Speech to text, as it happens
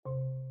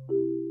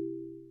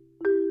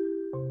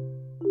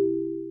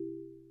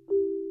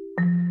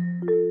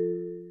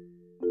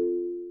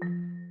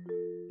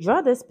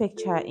Draw this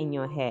picture in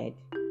your head.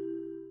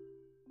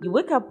 You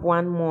wake up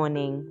one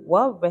morning,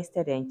 well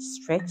rested and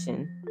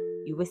stretching.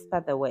 You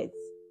whisper the words,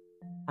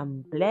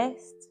 I'm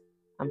blessed,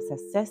 I'm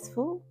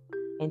successful,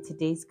 and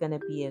today's gonna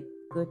be a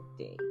good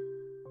day.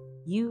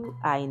 You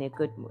are in a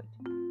good mood.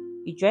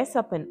 You dress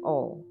up and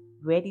all,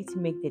 ready to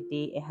make the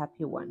day a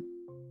happy one.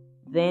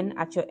 Then,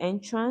 at your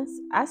entrance,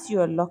 as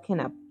you are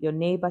locking up, your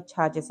neighbor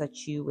charges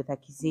at you with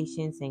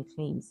accusations and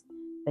claims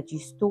that you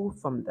stole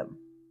from them.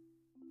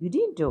 You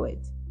didn't do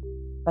it,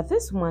 but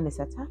this one is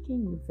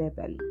attacking you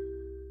verbally.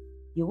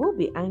 You will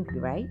be angry,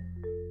 right?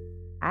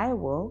 I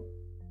will.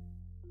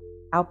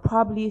 I'll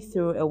probably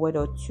throw a word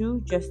or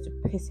two just to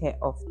piss her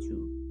off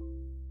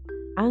too.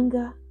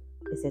 Anger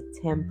is a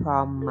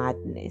temporal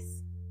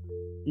madness.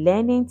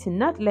 Learning to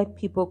not let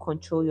people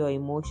control your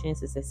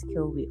emotions is a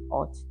skill we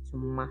ought to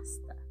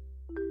master.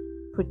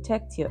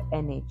 Protect your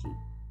energy.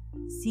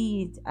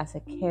 See it as a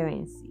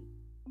currency.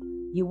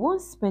 You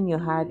won't spend your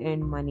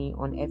hard-earned money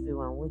on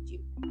everyone, would you?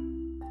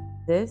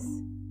 This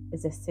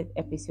is the sixth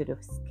episode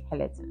of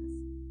Skeletons.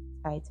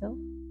 Title: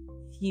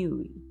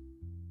 Fury.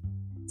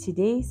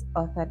 Today's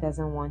author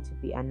doesn't want to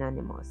be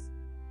anonymous,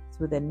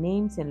 so the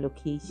names and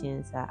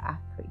locations are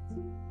accurate.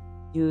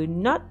 Do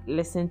not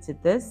listen to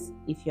this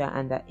if you are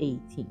under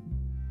 18.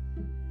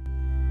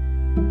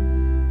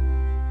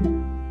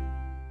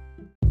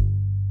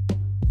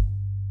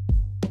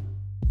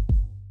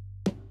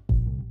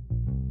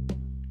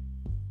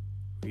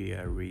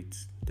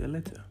 Reads the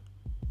letter.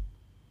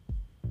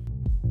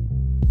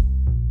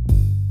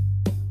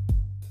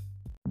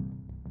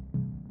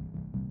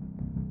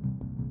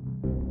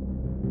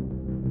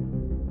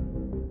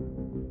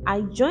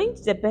 I joined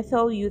the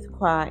Bethel Youth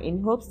Choir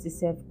in hopes to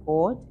serve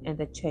God and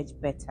the church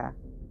better.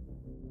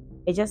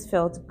 It just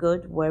felt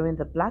good wearing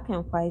the black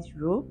and white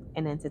robe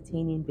and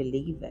entertaining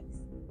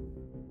believers.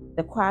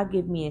 The choir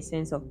gave me a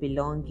sense of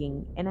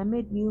belonging and I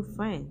made new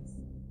friends,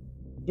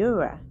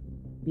 Dora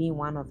being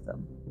one of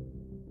them.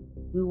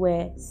 We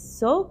were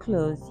so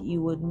close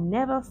you would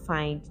never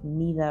find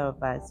neither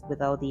of us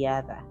without the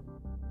other.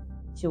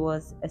 She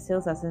was a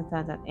sales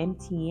assistant at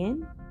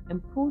MTN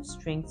and pulled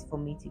strings for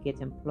me to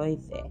get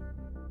employed there.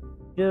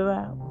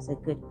 Dora was a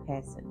good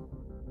person.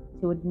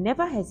 She would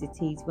never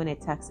hesitate when a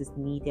task is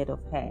needed of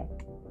her.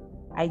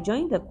 I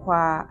joined the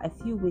choir a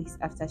few weeks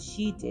after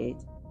she did,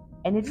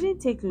 and it didn't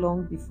take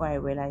long before I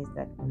realized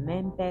that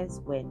members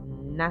were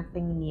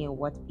nothing near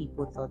what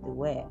people thought they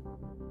were.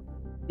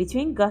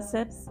 Between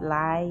gossips,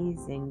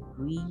 lies, and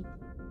greed,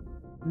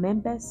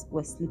 members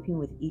were sleeping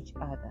with each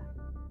other.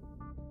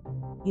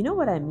 You know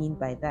what I mean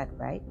by that,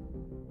 right?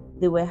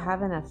 They were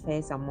having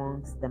affairs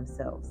amongst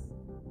themselves.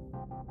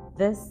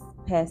 This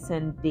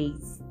person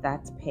dates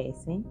that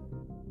person,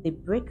 they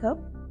break up,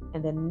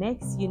 and the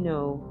next you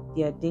know,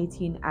 they are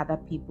dating other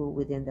people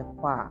within the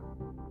choir.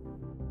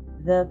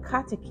 The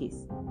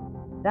catechist,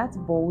 that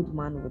bald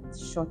man with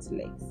short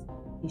legs,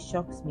 he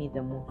shocks me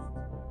the most.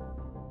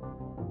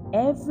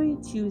 Every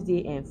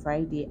Tuesday and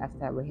Friday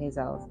after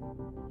rehearsals,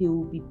 he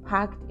will be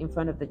parked in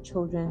front of the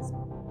children's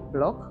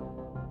block,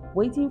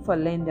 waiting for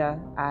Linda,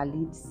 our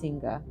lead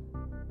singer.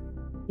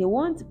 He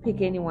won't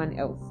pick anyone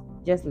else,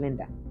 just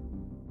Linda.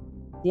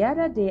 The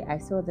other day I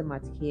saw them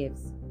at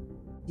KF's,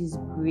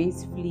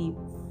 disgracefully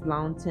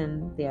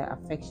flaunting their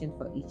affection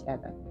for each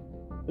other.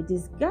 It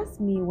disgusts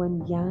me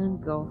when young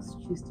girls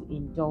choose to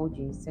indulge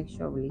in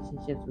sexual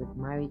relationships with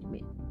married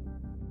men.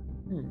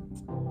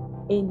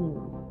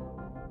 Anyway.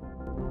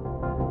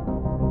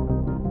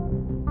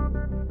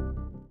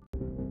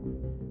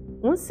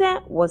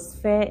 Unse was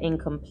fair in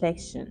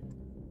complexion.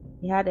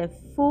 He had a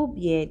full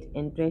beard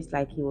and dressed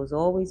like he was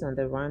always on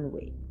the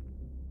runway.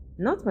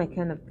 Not my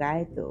kind of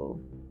guy though.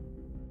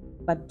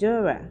 But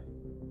Dora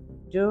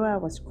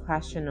was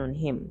crashing on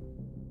him.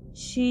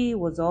 She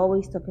was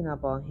always talking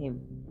about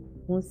him.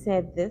 Who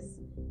said this?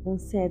 Who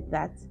said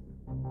that?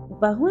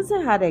 But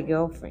Hunse had a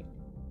girlfriend,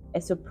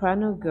 a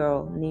soprano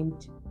girl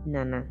named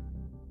Nana.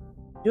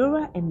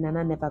 Dora and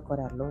Nana never got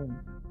along.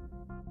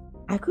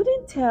 I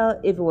couldn't tell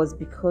if it was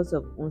because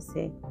of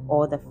Unse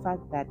or the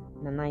fact that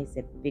Nana is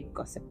a big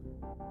gossip.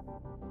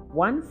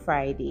 One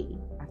Friday,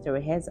 after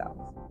rehearsals,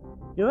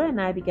 Dora and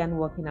I began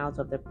walking out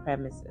of the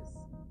premises.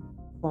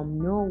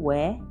 From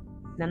nowhere,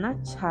 Nana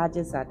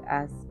charges at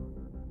us.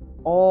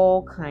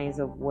 All kinds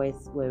of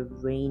words were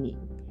raining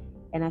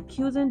and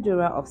accusing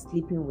Dora of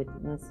sleeping with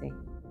Unse.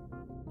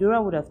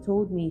 Dora would have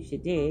told me if she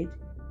did,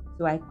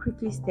 so I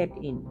quickly stepped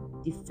in,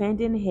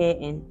 defending her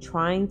and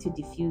trying to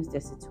defuse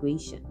the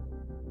situation.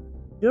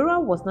 Dora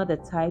was not the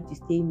type to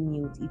stay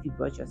mute if you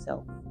brought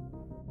yourself.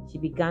 She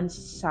began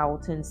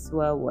shouting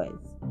swear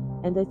words,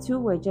 and the two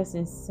were just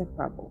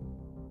inseparable.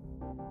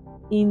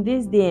 In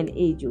this day and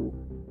age,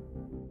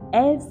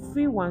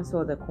 everyone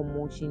saw the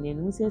commotion, and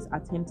Unse's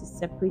attempt to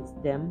separate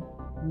them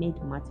made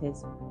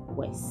matters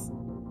worse.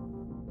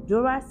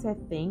 Dora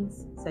said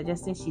things,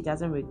 suggesting she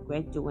doesn't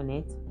regret doing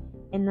it,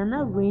 and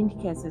Nana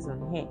rained curses on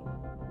her.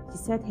 She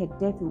said her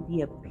death would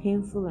be a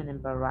painful and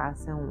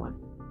embarrassing one.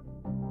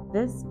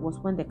 This was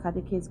when the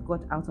catechist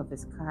got out of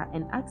his car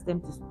and asked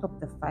them to stop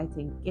the fight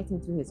and get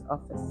into his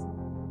office.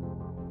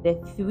 The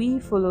three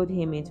followed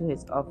him into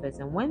his office,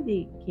 and when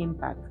they came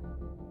back,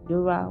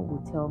 Dora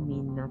would tell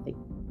me nothing.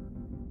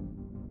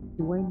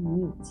 He went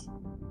mute.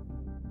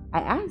 I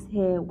asked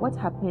her what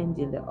happened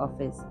in the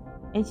office,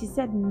 and she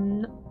said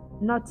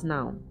not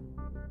now.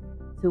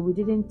 So we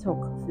didn't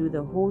talk through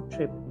the whole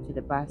trip to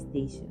the bus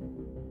station.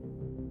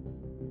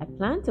 I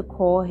planned to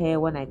call her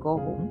when I got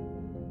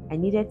home. I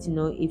needed to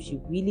know if she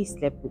really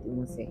slept with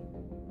Umuse.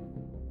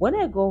 When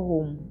I got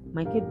home,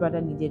 my kid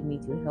brother needed me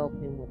to help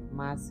him with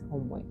maths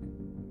homework.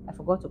 I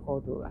forgot to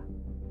call Dora.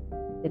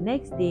 The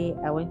next day,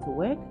 I went to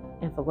work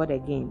and forgot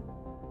again.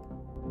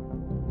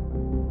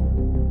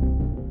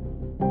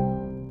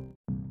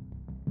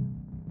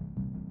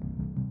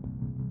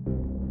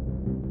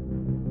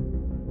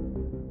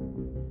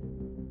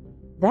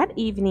 That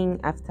evening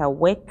after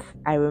work,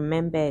 I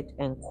remembered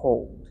and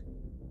called.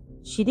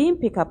 She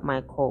didn't pick up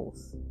my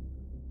calls.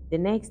 The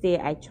next day,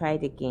 I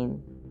tried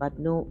again, but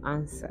no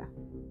answer.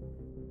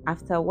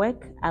 After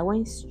work, I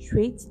went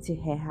straight to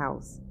her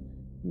house,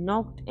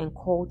 knocked and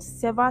called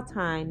several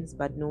times,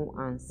 but no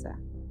answer.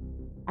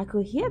 I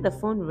could hear the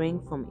phone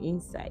ring from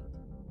inside,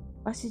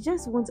 but she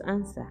just won't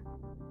answer.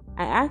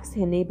 I asked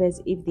her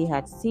neighbors if they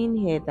had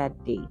seen her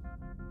that day.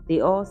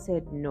 They all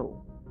said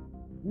no.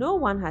 No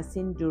one has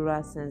seen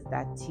Dora since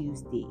that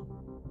Tuesday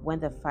when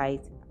the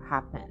fight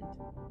happened.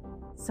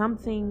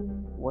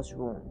 Something was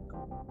wrong.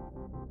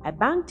 I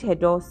banged her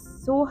door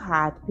so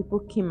hard people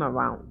came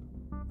around.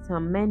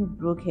 Some men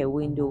broke her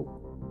window.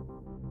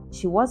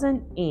 She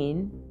wasn't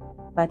in,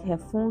 but her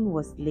phone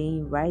was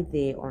laying right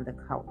there on the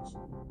couch.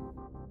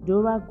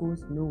 Dora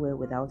goes nowhere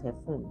without her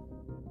phone.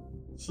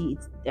 She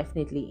is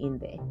definitely in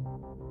there.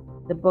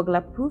 The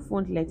burglar proof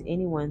won't let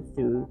anyone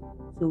through,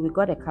 so we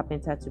got a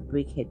carpenter to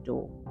break her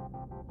door.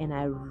 And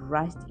I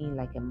rushed in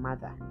like a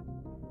mother.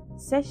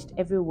 Searched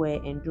everywhere,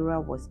 and Dora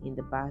was in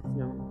the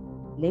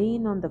bathroom,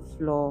 laying on the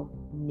floor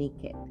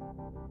naked.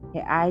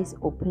 Her eyes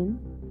open,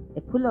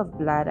 a pool of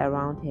blood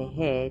around her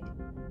head.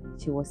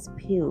 She was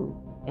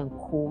pale and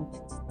cold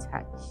to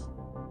touch.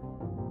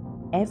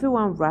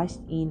 Everyone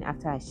rushed in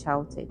after I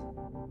shouted,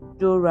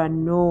 "Dora,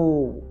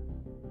 no!"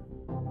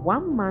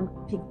 One man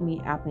picked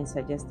me up and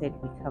suggested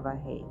we cover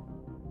her.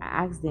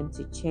 I asked them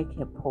to check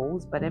her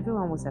pulse, but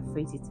everyone was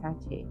afraid to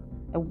touch her.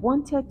 I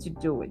wanted to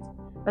do it,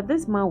 but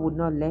this man would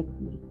not let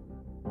me.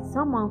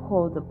 Someone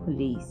called the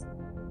police.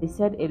 They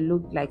said it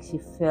looked like she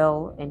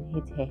fell and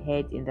hit her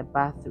head in the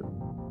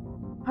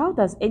bathroom. How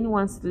does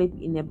anyone sleep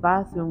in a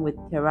bathroom with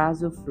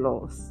terrazzo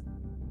floors?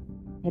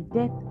 Her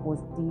death was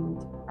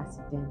deemed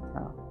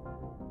accidental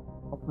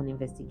upon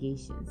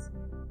investigations.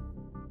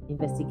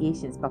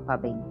 Papa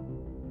Ben.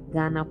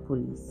 Ghana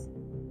police.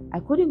 I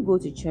couldn't go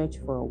to church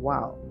for a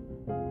while.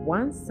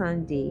 One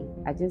Sunday,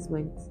 I just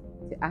went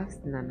to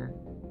ask Nana,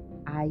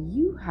 "Are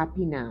you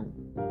happy now?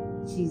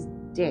 She's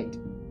dead.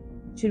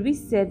 Should we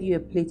serve you a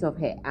plate of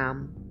her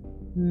arm?"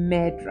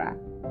 Murderer.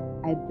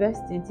 I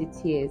burst into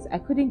tears. I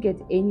couldn't get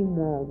any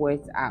more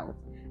words out.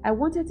 I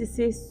wanted to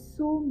say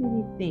so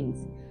many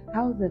things.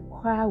 How the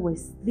choir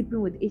was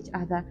sleeping with each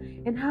other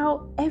and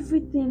how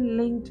everything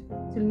linked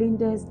to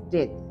Linda's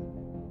death.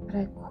 But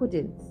I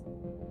couldn't.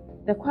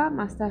 The choir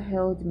master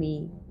held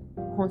me,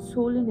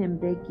 consoling and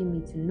begging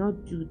me to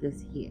not do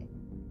this here.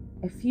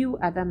 A few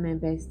other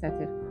members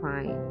started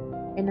crying,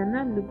 and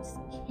Nana looked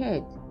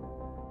scared,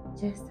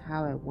 just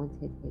how I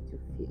wanted her to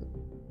feel.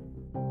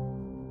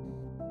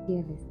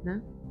 Dear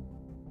listener,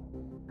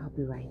 I'll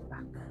be right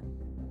back.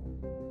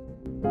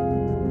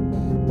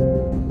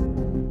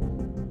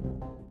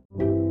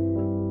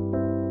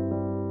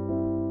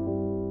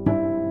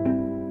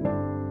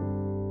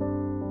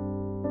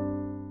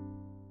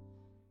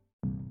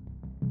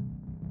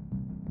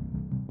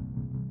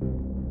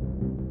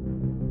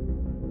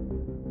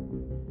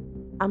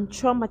 I'm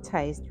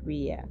traumatized,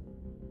 Ria.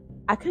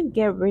 I can't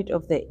get rid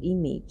of the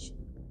image.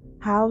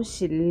 How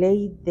she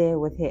lay there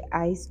with her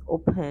eyes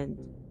opened,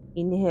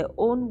 in her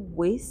own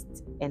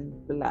waste and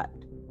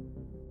blood.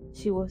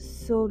 She was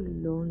so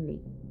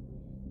lonely.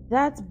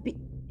 That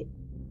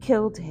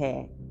killed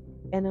her,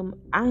 and I'm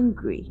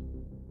angry.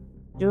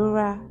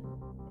 Dora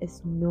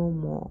is no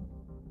more,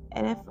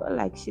 and I felt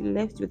like she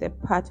left with a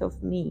part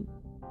of me.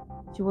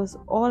 She was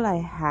all I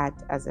had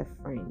as a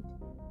friend.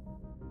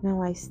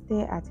 Now I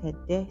stare at her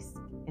desk,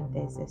 and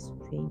there's a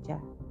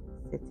stranger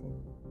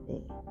sitting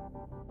there.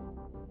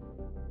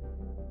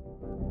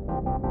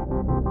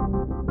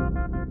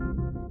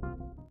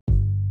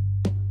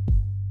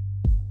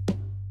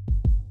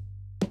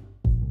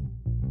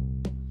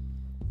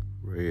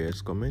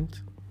 Reyes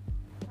comment?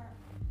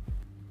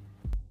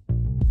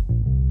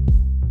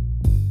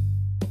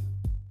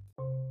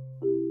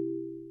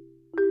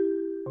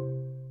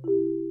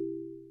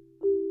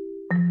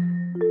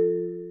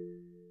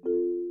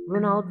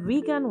 Ronald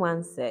Reagan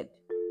once said,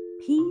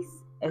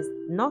 "Peace is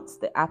not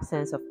the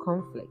absence of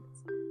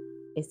conflict,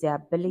 it's the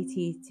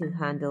ability to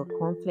handle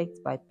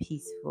conflict by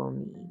peaceful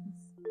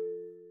means."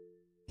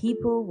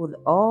 People will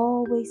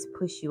always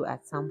push you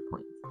at some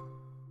point.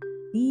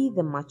 Be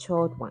the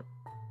matured one.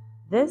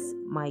 This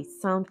might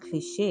sound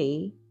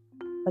cliche,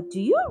 but do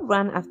you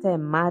run after a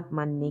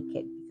madman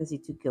naked because you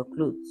took your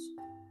clothes.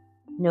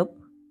 Nope.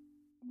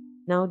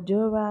 Now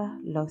Dora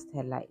lost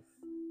her life.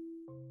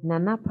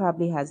 Nana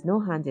probably has no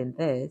hand in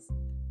this,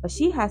 but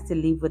she has to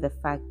live with the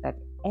fact that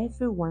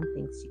everyone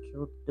thinks she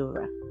killed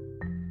Dora.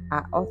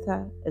 Our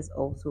author is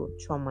also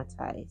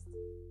traumatized.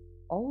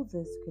 All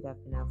this could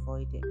have been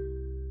avoided.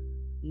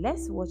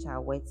 Let's watch our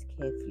words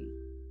carefully.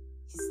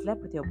 She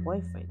slept with your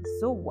boyfriend,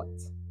 so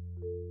what?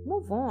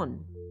 Move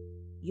on.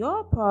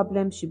 Your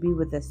problem should be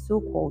with the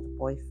so called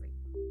boyfriend.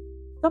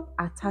 Stop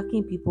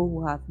attacking people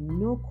who have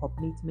no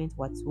commitment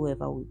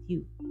whatsoever with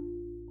you.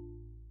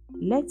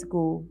 Let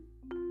go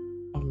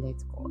and let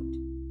God.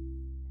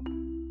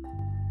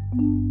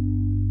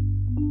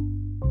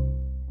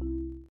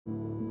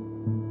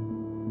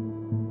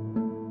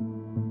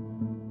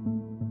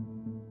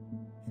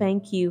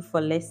 Thank you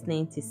for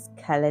listening to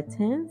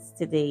Skeletons.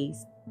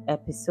 Today's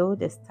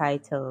episode is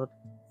titled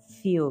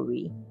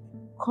Fury.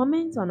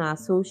 Comment on our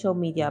social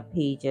media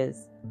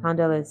pages.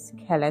 Handle is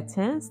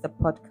Skeletons, the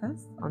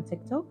podcast on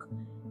TikTok,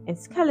 and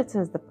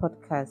Skeletons, the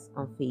podcast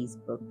on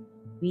Facebook.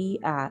 We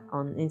are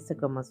on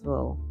Instagram as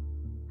well.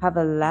 Have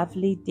a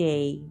lovely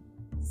day.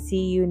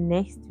 See you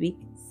next week,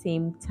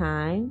 same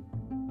time.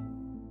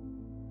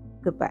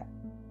 Goodbye.